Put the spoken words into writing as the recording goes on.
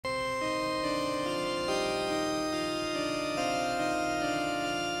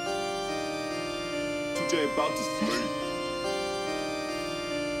DJ about to sleep.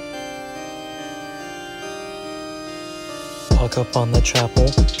 Walk up on the chapel,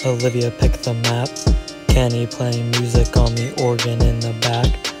 Olivia picked the map. Kenny playing music on the organ in the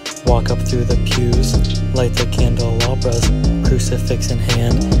back. Walk up through the pews, light the candelabras, crucifix in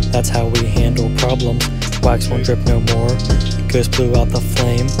hand, that's how we handle problems. Wax won't drip no more, ghost blew out the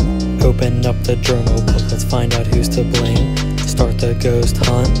flame. Open up the journal book, let's find out who's to blame. Start the ghost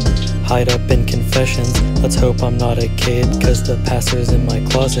hunt, hide up in confessions. Let's hope I'm not a kid, cause the pastor's in my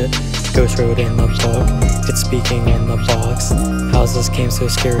closet. Ghost wrote in the book, it's speaking on the box. Houses came so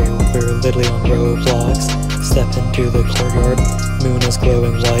scary, we're literally on Roblox. Step into the courtyard, moon is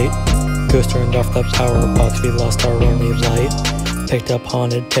glowing white. Ghost turned off the power box, we lost our only light. Picked up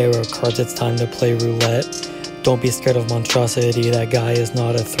haunted tarot cards, it's time to play roulette. Don't be scared of monstrosity, that guy is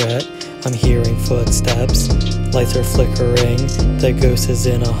not a threat. I'm hearing footsteps, lights are flickering. The ghost is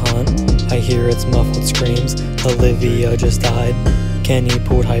in a hunt, I hear its muffled screams. Olivia just died. Kenny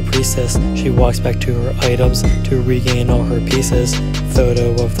pulled High Priestess, she walks back to her items to regain all her pieces.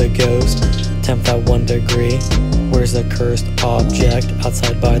 Photo of the ghost, temp at 1 degree. Where's the cursed object?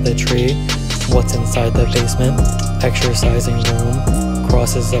 Outside by the tree. What's inside the basement? Exercising room.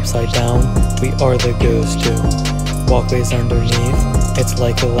 Crosses upside down, we are the ghost too. Walkways underneath, it's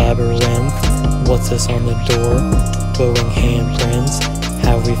like a labyrinth. What's this on the door? Glowing handprints.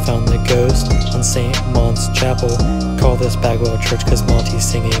 Have we found the ghost on St. Mont's Chapel? Call this Bagwell Church cause Monty's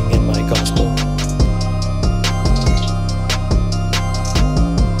singing in my gospel.